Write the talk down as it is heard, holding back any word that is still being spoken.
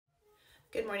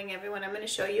Good morning, everyone. I'm going to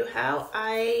show you how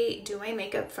I do my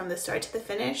makeup from the start to the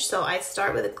finish. So I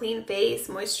start with a clean face,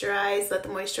 moisturize, let the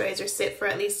moisturizer sit for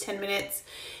at least 10 minutes.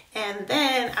 And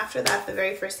then after that, the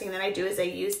very first thing that I do is I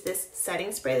use this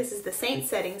setting spray. This is the Saint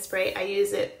setting spray. I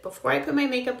use it before I put my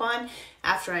makeup on,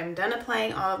 after I'm done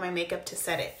applying all of my makeup to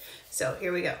set it. So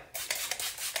here we go.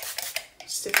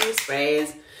 Just a few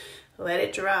sprays, let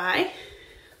it dry.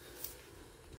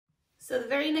 So the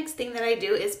very next thing that I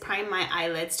do is prime my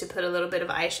eyelids to put a little bit of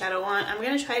eyeshadow on. I'm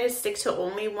going to try to stick to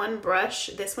only one brush.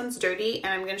 This one's dirty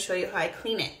and I'm going to show you how I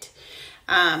clean it.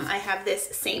 I have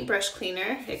this Saint brush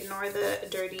cleaner. Ignore the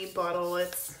dirty bottle.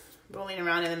 It's rolling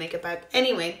around in the makeup bag.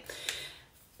 Anyway,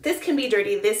 this can be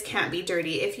dirty. This can't be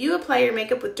dirty. If you apply your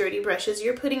makeup with dirty brushes,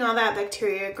 you're putting all that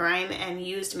bacteria, grime, and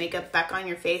used makeup back on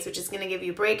your face, which is going to give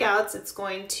you breakouts. It's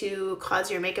going to cause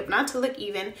your makeup not to look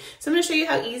even. So I'm going to show you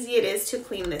how easy it is to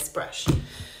clean this brush.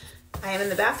 I am in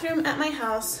the bathroom at my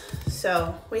house,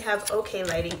 so we have okay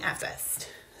lighting at best.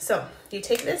 So you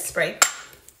take this spray.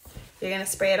 You're going to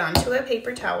spray it onto a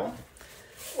paper towel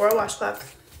or a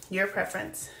washcloth, your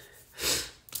preference.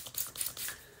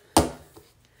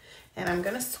 And I'm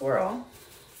gonna swirl.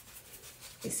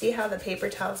 You see how the paper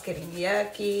towel is getting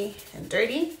yucky and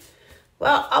dirty?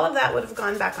 Well, all of that would have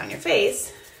gone back on your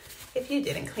face if you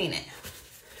didn't clean it.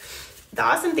 The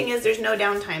awesome thing is there's no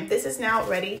downtime. This is now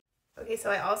ready. Okay,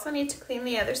 so I also need to clean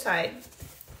the other side,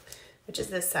 which is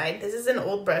this side. This is an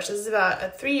old brush. This is about a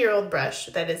 3-year-old brush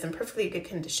that is in perfectly good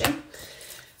condition.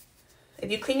 If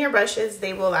you clean your brushes,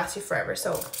 they will last you forever.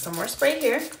 So some more spray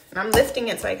here, and I'm lifting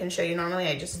it so I can show you. Normally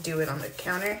I just do it on the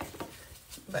counter,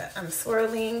 but I'm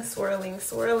swirling, swirling,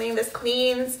 swirling. This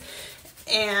cleans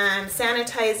and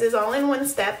sanitizes all in one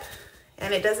step,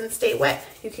 and it doesn't stay wet.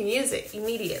 You can use it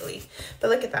immediately.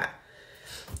 But look at that.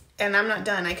 And I'm not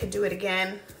done. I could do it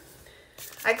again.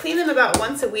 I clean them about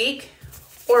once a week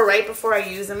or right before I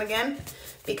use them again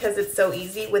because it's so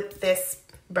easy with this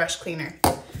brush cleaner.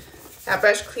 That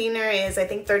brush cleaner is, I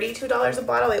think, $32 a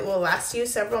bottle. It will last you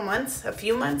several months, a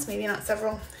few months, maybe not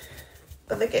several.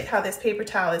 But look at how this paper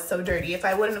towel is so dirty. If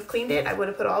I wouldn't have cleaned it, I would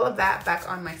have put all of that back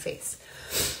on my face.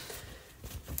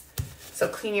 So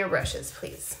clean your brushes,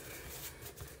 please.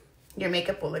 Your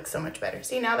makeup will look so much better.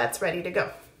 See, now that's ready to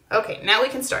go. Okay, now we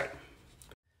can start.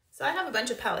 So I have a bunch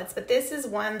of palettes, but this is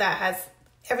one that has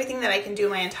everything that I can do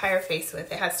my entire face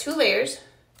with. It has 2 layers.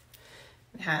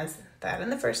 It has that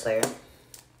in the first layer,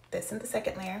 this in the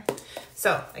second layer.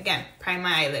 So again, prime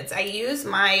my eyelids. I use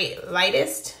my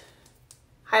lightest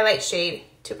highlight shade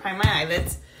to prime my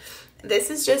eyelids. This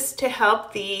is just to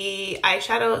help the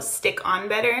eyeshadow stick on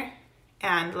better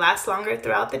and last longer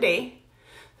throughout the day.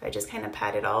 So I just kind of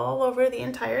pat it all over the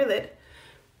entire lid.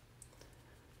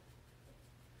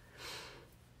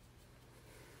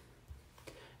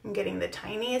 I'm getting the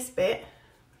tiniest bit.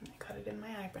 I got it in my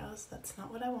eyebrows. That's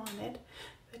not what I wanted,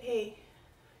 but hey,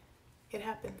 it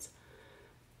happens.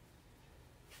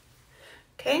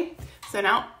 Okay, so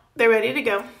now they're ready to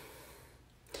go.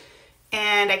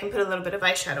 And I can put a little bit of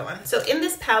eyeshadow on. So in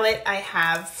this palette, I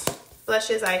have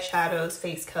blushes, eyeshadows,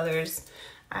 face colors.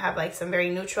 I have like some very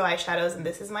neutral eyeshadows, and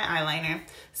this is my eyeliner.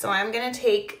 So I'm gonna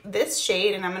take this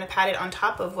shade and I'm gonna pat it on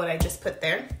top of what I just put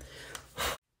there.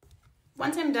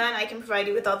 Once I'm done, I can provide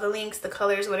you with all the links, the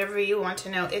colors, whatever you want to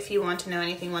know, if you want to know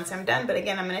anything once I'm done. But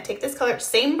again, I'm gonna take this color,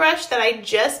 same brush that I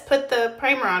just put the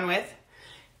primer on with,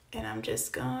 and I'm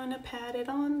just gonna pat it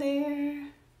on there.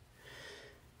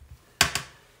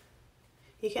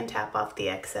 You can tap off the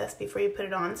excess before you put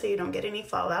it on so you don't get any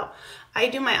fallout. I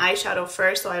do my eyeshadow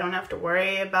first so I don't have to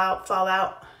worry about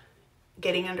fallout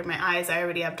getting under my eyes. I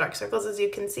already have dark circles, as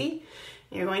you can see.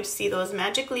 You're going to see those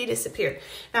magically disappear.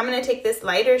 Now I'm going to take this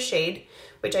lighter shade,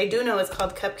 which I do know is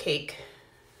called Cupcake.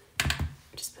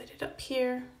 Just put it up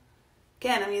here.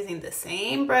 Again, I'm using the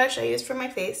same brush I used for my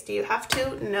face. Do you have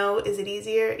to? No. Is it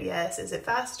easier? Yes. Is it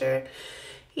faster?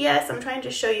 Yes. I'm trying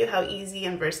to show you how easy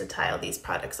and versatile these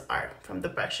products are, from the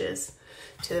brushes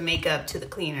to the makeup to the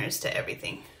cleaners to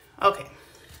everything. Okay.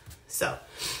 So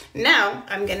now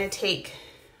I'm going to take,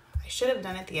 I should have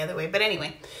done it the other way, but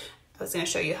anyway, I was going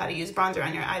to show you how to use bronzer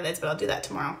on your eyelids, but I'll do that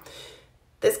tomorrow.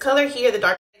 This color here, the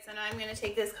dark, so now I'm going to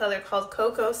take this color called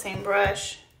Cocoa, same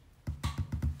brush,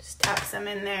 just tap some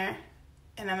in there,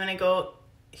 and I'm going to go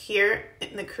here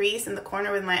in the crease in the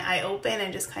corner with my eye open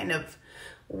and just kind of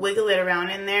wiggle it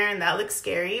around in there, and that looks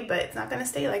scary, but it's not going to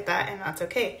stay like that, and that's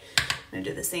okay. I'm going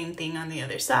to do the same thing on the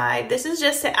other side. This is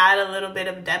just to add a little bit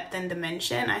of depth and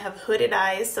dimension. I have hooded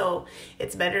eyes, so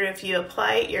it's better if you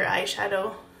apply your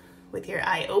eyeshadow with your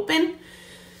eye open.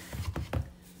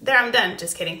 There, I'm done.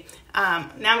 Just kidding. Now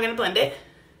I'm going to blend it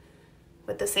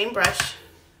with the same brush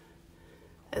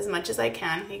as much as I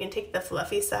can. You can take the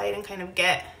fluffy side and kind of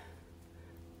get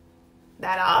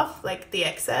that off, like the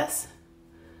excess.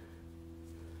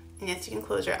 And yes, you can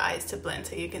close your eyes to blend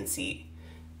so you can see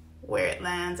where it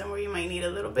lands and where you might need a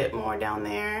little bit more down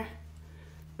there.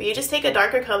 But you just take a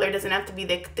darker color. It doesn't have to be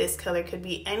this color, it could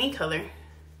be any color.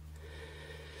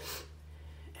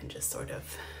 And just sort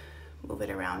of move it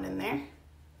around in there.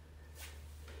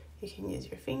 You can use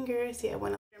your fingers. See, I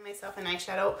want to consider myself an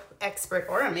eyeshadow expert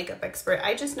or a makeup expert.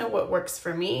 I just know what works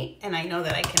for me, and I know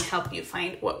that I can help you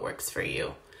find what works for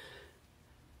you.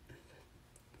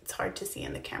 It's hard to see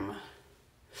in the camera.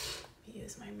 Let me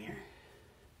use my mirror.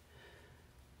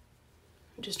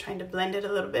 I'm just trying to blend it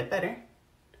a little bit better.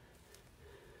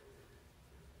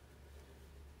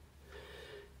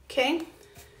 Okay.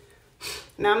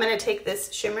 Now I'm going to take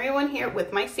this shimmery one here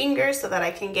with my fingers so that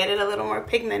I can get it a little more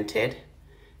pigmented.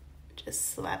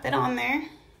 Just slap it on there.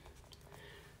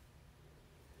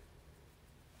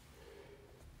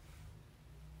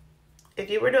 If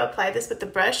you were to apply this with the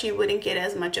brush, you wouldn't get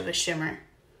as much of a shimmer.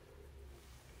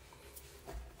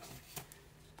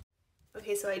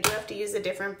 Okay, so I do have to use a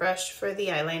different brush for the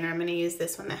eyeliner. I'm going to use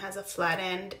this one that has a flat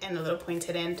end and a little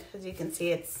pointed end. As you can see,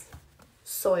 it's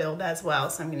soiled as well,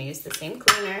 so I'm going to use the same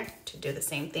cleaner to do the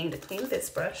same thing to clean this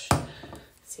brush.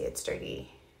 See, it's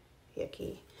dirty,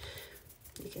 yucky.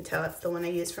 You can tell it's the one I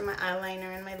use for my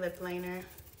eyeliner and my lip liner.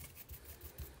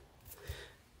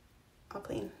 All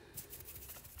clean.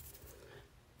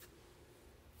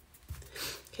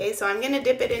 Okay, so I'm going to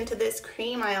dip it into this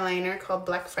cream eyeliner called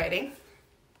Black Friday.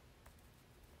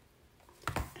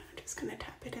 I'm just going to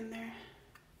tap it in there.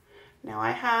 Now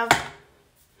I have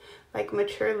like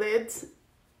mature lids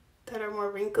that are more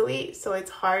wrinkly, so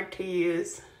it's hard to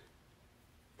use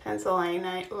pencil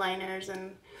liners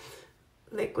and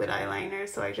liquid eyeliner,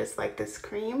 so I just like this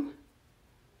cream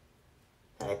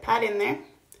that I pat in there,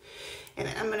 and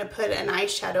then I'm going to put an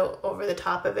eyeshadow over the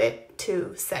top of it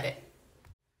to set it.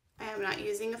 I am not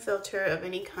using a filter of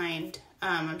any kind,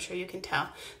 I'm sure you can tell.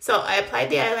 So I applied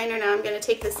the eyeliner. Now I'm going to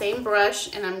take the same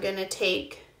brush and I'm going to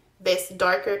take this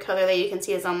darker color that you can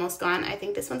see is almost gone. I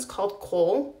think this one's called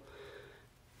Coal,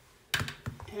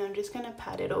 and I'm just going to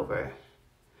pat it over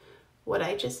what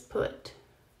I just put.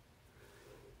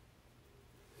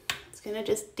 Gonna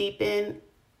just deepen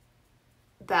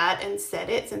that and set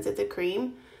it. Since it's a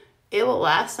cream, it will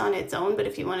last on its own, but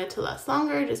if you want it to last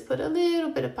longer, just put a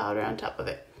little bit of powder on top of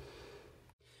it.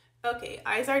 Okay,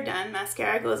 eyes are done.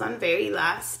 Mascara goes on very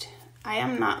last. I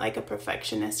am not like a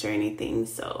perfectionist or anything,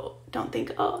 so don't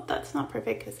think, oh, that's not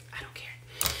perfect, because I don't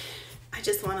care. I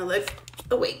just want to look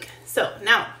awake. So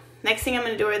now, next thing I'm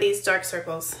going to do are these dark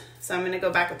circles. So I'm going to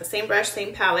go back with the same brush,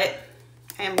 same palette.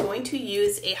 I am going to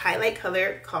use a highlight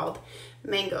color called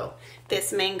Mango.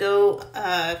 This mango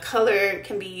color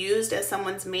can be used as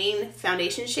someone's main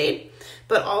foundation shade,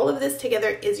 but all of this together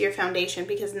is your foundation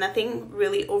because nothing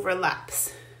really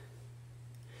overlaps.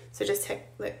 So just take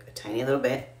like a tiny little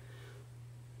bit,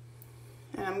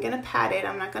 and I'm gonna pat it.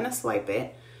 I'm not gonna swipe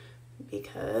it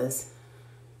because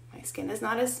my skin is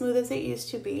not as smooth as it used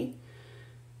to be,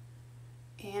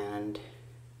 and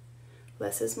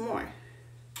less is more.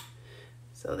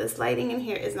 So this lighting in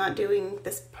here is not doing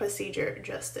this procedure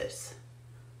justice,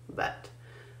 but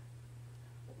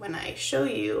when I show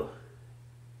you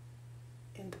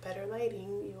in the better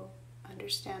lighting, you'll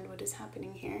understand what is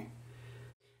happening here.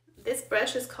 This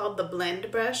brush is called the blend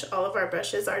brush. All of our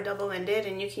brushes are double-ended,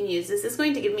 and you can use this. It's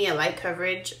going to give me a light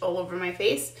coverage all over my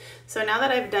face. So now that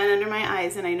I've done under my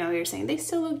eyes, and I know you're saying they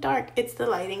still look dark, it's the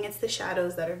lighting, it's the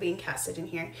shadows that are being casted in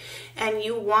here. And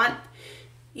you want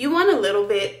a little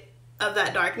bit of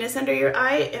that darkness under your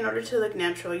eye in order to look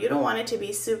natural. You don't want it to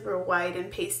be super white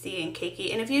and pasty and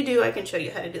cakey. And if you do, I can show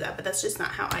you how to do that, but that's just not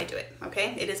how I do it,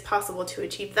 okay? It is possible to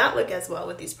achieve that look as well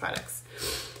with these products.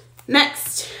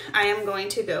 Next, I am going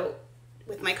to go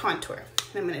with my contour.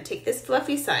 I'm going to take this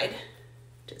fluffy side,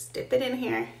 just dip it in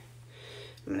here.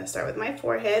 I'm going to start with my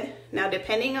forehead. Now,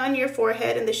 depending on your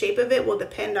forehead and the shape of it will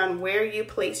depend on where you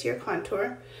place your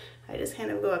contour. I just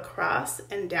kind of go across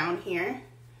and down here.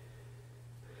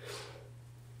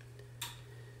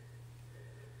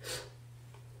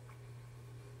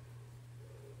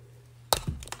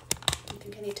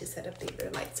 I need to set up the other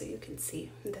light so you can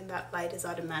see. And then that light is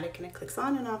automatic and it clicks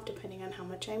on and off depending on how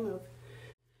much I move.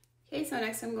 Okay, so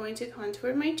next I'm going to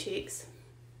contour my cheeks.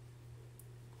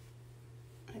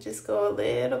 I just go a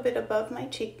little bit above my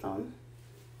cheekbone.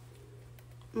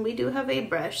 And we do have a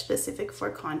brush specific for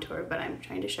contour, but I'm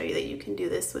trying to show you that you can do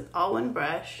this with all one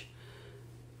brush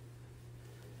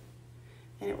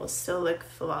and it will still look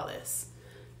flawless.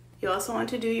 You also want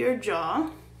to do your jaw.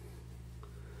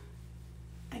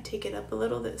 I take it up a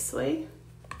little this way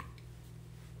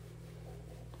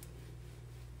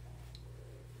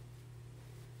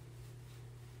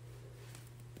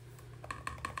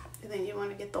And then you want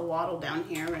to get the waddle down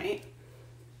here, right?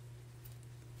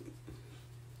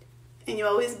 And you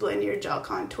always blend your jaw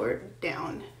contour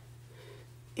down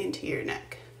into your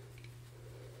neck.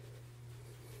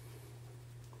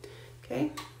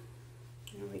 Okay,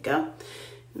 there we go.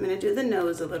 I'm gonna do the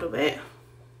nose a little bit.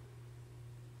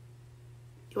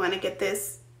 You wanna get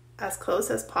this as close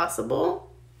as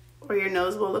possible or your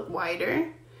nose will look wider.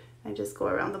 I just go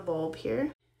around the bulb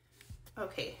here.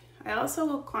 Okay, I also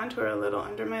will contour a little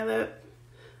under my lip,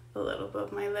 a little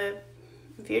above my lip.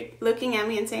 If you're looking at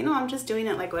me and saying, no, I'm just doing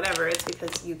it like whatever, it's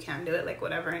because you can do it like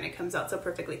whatever and it comes out so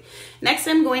perfectly. Next,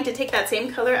 I'm going to take that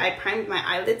same color I primed my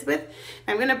eyelids with.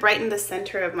 I'm gonna brighten the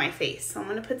center of my face. So I'm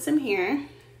gonna put some here in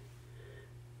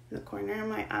the corner of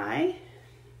my eye,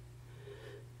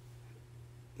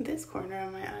 this corner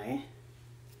of my eye.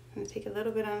 I'm gonna take a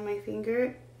little bit on my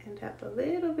finger and tap a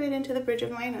little bit into the bridge of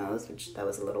my nose, which that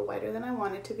was a little wider than I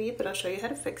want it to be, but I'll show you how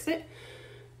to fix it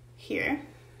here.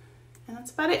 And that's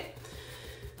about it.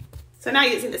 So now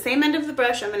using the same end of the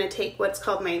brush, I'm gonna take what's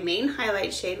called my main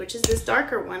highlight shade, which is this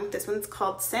darker one. This one's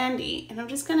called Sandy. And I'm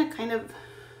just gonna kind of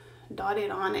dot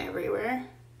it on everywhere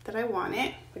that I want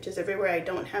it, which is everywhere I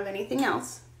don't have anything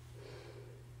else.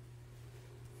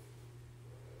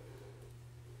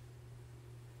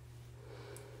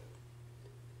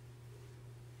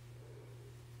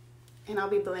 And I'll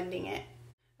be blending it.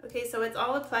 Okay, so it's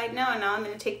all applied now, and now I'm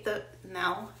gonna take the,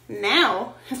 I'm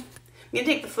gonna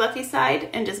take the fluffy side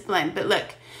and just blend. But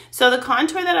look, so the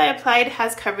contour that I applied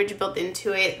has coverage built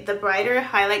into it. The brighter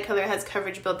highlight color has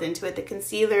coverage built into it. The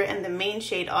concealer and the main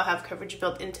shade all have coverage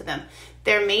built into them.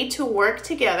 They're made to work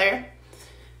together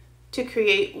to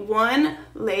create one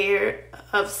layer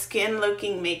of skin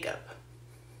looking makeup.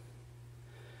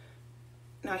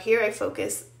 Now here I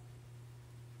focus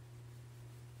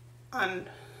on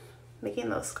making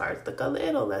those scars look a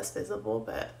little less visible,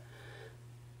 but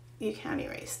you can't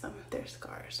erase them. They're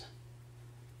scars.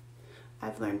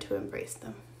 I've learned to embrace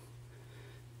them.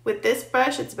 With this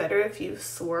brush, it's better if you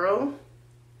swirl,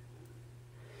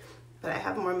 but I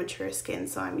have more mature skin,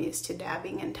 so I'm used to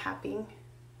dabbing and tapping.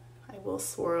 I will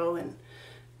swirl in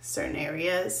certain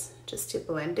areas just to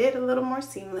blend it a little more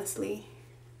seamlessly.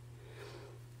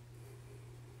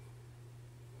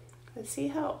 But see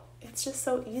how it's just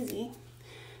so easy.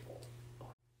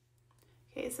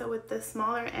 Okay, so with the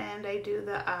smaller end, I do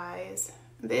the eyes.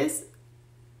 This,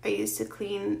 I use to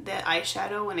clean the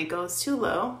eyeshadow when it goes too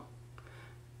low,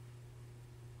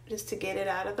 just to get it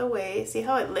out of the way. See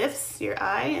how it lifts your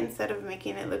eye instead of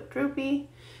making it look droopy?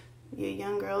 You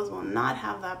young girls will not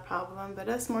have that problem, but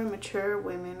us more mature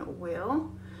women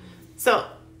will. So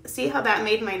see how that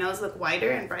made my nose look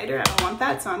wider and brighter? I don't want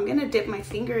that, so I'm gonna dip my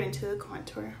finger into the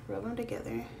contour, rub them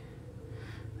together.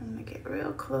 I'm gonna get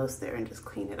real close there and just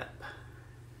clean it up.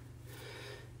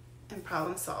 And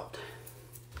problem solved.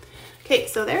 Okay,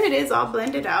 so there it is, all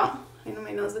blended out. I know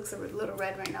my nose looks a little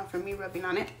red right now from me rubbing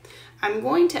on it. I'm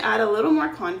going to add a little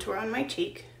more contour on my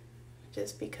cheek,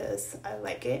 just because I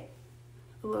like it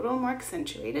a little more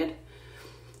accentuated.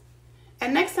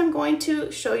 And next I'm going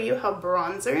to show you how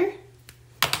bronzer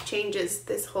changes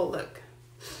this whole look.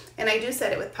 And I do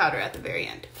set it with powder at the very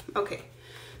end. Okay,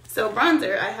 so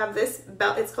bronzer, I have this,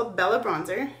 it's called Bella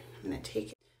Bronzer. I'm gonna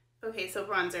take it. Okay, so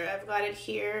bronzer, I've got it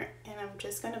here, and I'm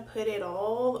just gonna put it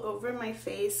all over my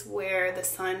face where the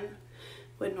sun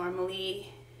would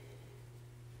normally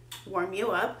warm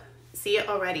you up. See it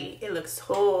already, it looks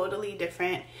totally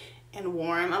different and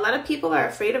warm. A lot of people are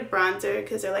afraid of bronzer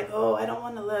because they're like, oh, I don't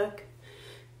wanna look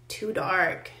too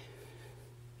dark.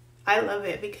 I love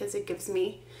it because it gives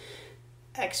me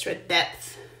extra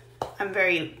depth. I'm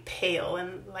very pale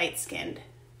and light-skinned,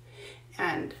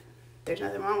 and there's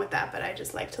nothing wrong with that, but I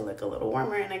just like to look a little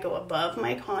warmer, and I go above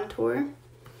my contour.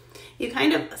 You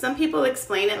kind of, some people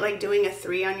explain it like doing a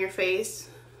 3 on your face,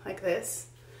 like this.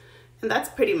 And that's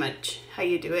pretty much how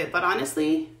you do it, but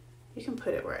honestly, you can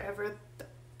put it wherever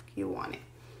you want it.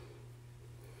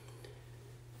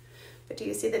 But do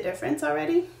you see the difference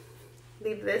already?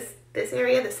 Leave this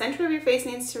area, the center of your face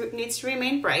needs to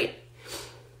remain bright.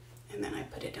 And then I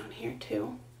put it down here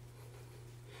too.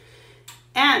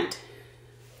 And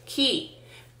key,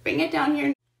 bring it down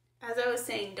here. As I was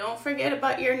saying, don't forget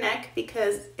about your neck,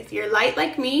 because if you're light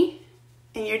like me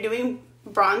and you're doing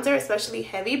bronzer, especially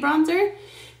heavy bronzer,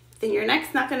 then your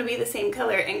neck's not going to be the same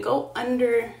color. And go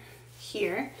under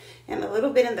here and a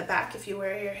little bit in the back if you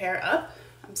wear your hair up.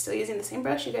 I'm still using the same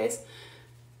brush, you guys,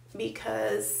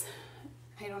 because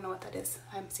I don't know what that is.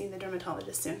 I'm seeing the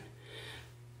dermatologist soon.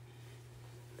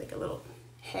 Like a little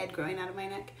head growing out of my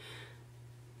neck.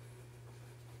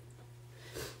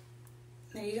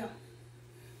 There you go.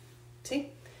 See?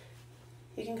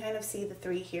 You can kind of see the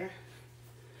 3 here.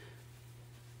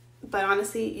 But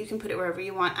honestly, you can put it wherever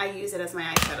you want. I use it as my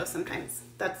eyeshadow sometimes.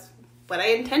 That's what I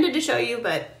intended to show you,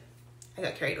 but I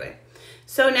got carried away.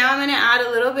 So now I'm gonna add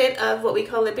a little bit of what we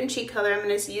call lip and cheek color. I'm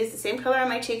gonna use the same color on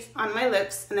my cheeks, on my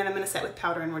lips, and then I'm gonna set with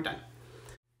powder and we're done.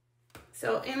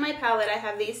 So in my palette, I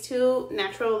have these 2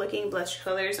 natural looking blush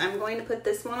colors. I'm going to put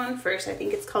this one on first. I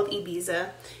think it's called Ibiza,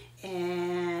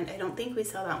 and I don't think we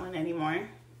sell that one anymore,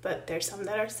 but there's some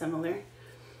that are similar.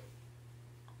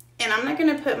 And I'm not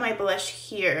gonna put my blush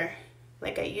here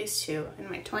like I used to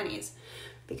in my 20s,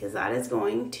 because that is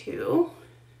going to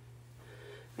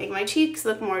make my cheeks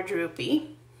look more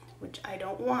droopy, which I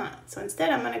don't want. So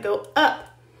instead I'm gonna go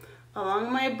up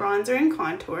along my bronzer and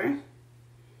contour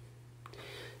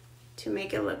to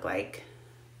make it look like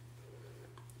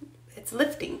it's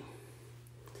lifting.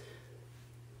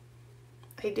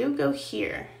 I do go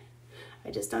here.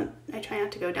 I try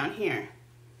not to go down here.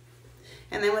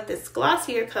 And then with this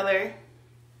glossier color,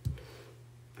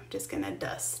 I'm just gonna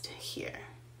dust here.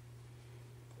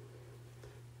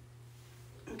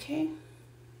 Okay,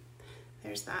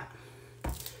 there's that.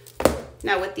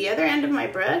 Now with the other end of my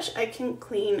brush, I can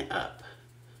clean up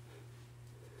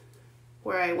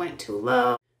where I went too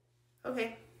low.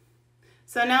 Okay,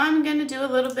 so now I'm gonna do a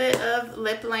little bit of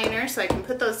lip liner so I can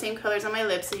put those same colors on my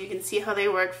lips so you can see how they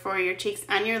work for your cheeks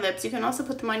and your lips. You can also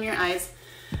put them on your eyes.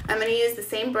 I'm going to use the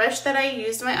same brush that I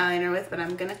used my eyeliner with, but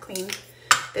I'm going to clean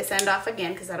this end off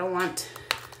again because I don't want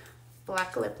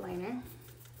black lip liner.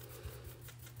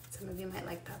 Some of you might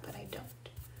like that, but I don't.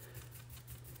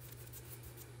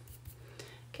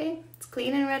 Okay, it's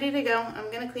clean and ready to go. I'm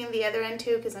going to clean the other end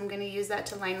too because I'm going to use that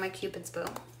to line my Cupid's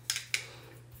bow.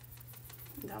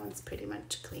 That one's pretty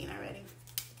much clean already.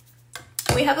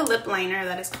 We have a lip liner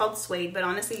that is called Suede, but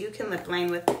honestly you can lip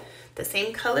line with the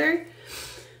same color.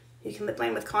 You can lip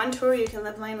line with contour, you can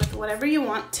lip line with whatever you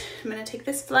want. I'm gonna take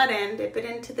this flat end, dip it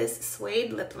into this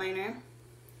Suede lip liner,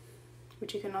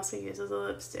 which you can also use as a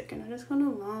lipstick, and I'm just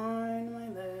gonna line my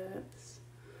lips.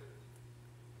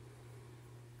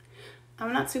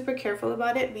 I'm not super careful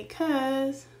about it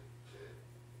because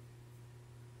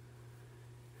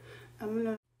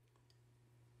it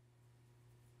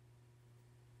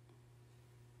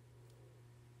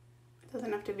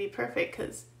doesn't have to be perfect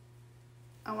because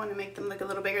I want to make them look a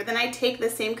little bigger. Then I take the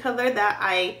same color that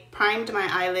I primed my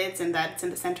eyelids and that's in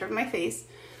the center of my face.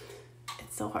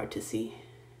 It's so hard to see.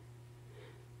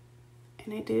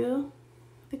 And I do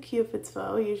the Cupid's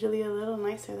bow, usually a little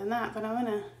nicer than that, but I'm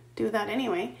gonna do that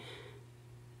anyway.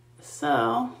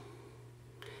 So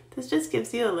this just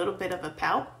gives you a little bit of a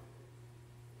pout.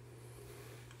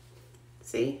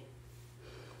 See?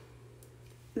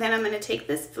 Then I'm gonna take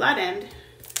this flat end.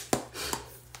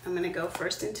 I'm gonna go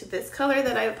first into this color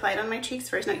that I applied on my cheeks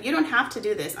first. Now, you don't have to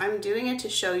do this. I'm doing it to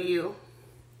show you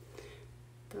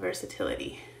the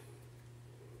versatility.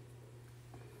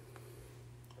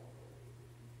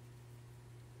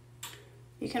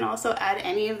 You can also add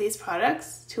any of these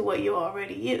products to what you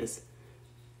already use.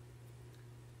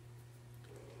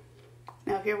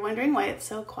 Now, if you're wondering why it's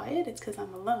so quiet, it's because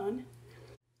I'm alone.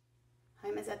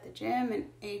 Is at the gym and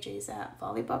AJ's at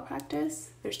volleyball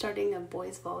practice. They're starting a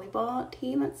boys volleyball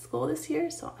team at school this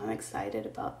year, so I'm excited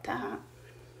about that.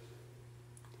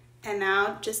 And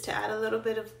now, just to add a little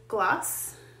bit of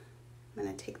gloss, I'm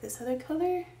gonna take this other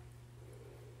color,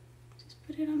 just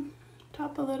put it on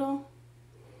top a little.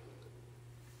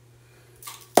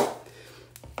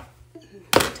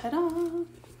 Ta-da!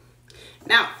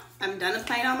 Now, I'm done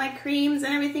applying all my creams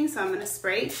and everything, so I'm gonna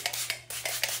spray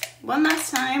one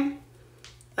last time.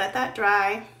 Let that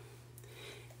dry,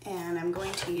 and I'm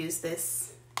going to use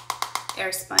this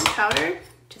Airspun powder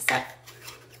to set.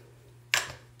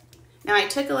 Now I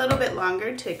took a little bit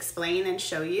longer to explain and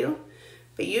show you,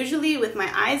 but usually with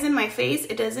my eyes and my face,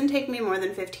 it doesn't take me more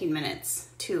than 15 minutes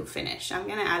to finish. I'm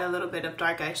gonna add a little bit of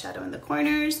dark eyeshadow in the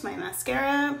corners, my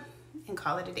mascara, and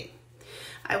call it a day.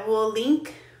 I will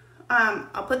link,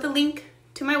 I'll put the link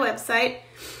to my website.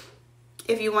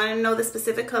 If you wanna know the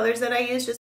specific colors that I use,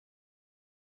 just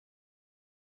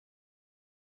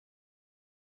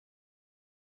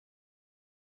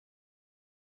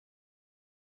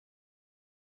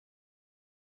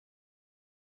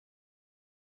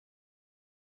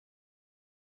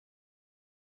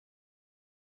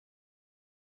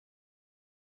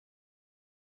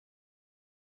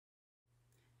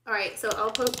all right, so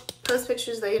I'll post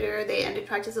pictures later. They ended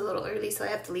practice a little early, so I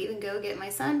have to leave and go get my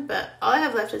son. But all I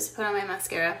have left is to put on my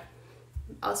mascara.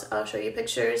 I'll show you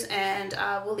pictures, and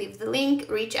we'll leave the link.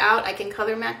 Reach out. I can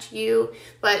color match you.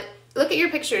 But look at your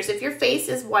pictures. If your face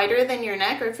is wider than your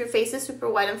neck, or if your face is super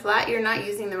wide and flat, you're not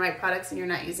using the right products and you're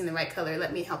not using the right color.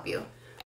 Let me help you.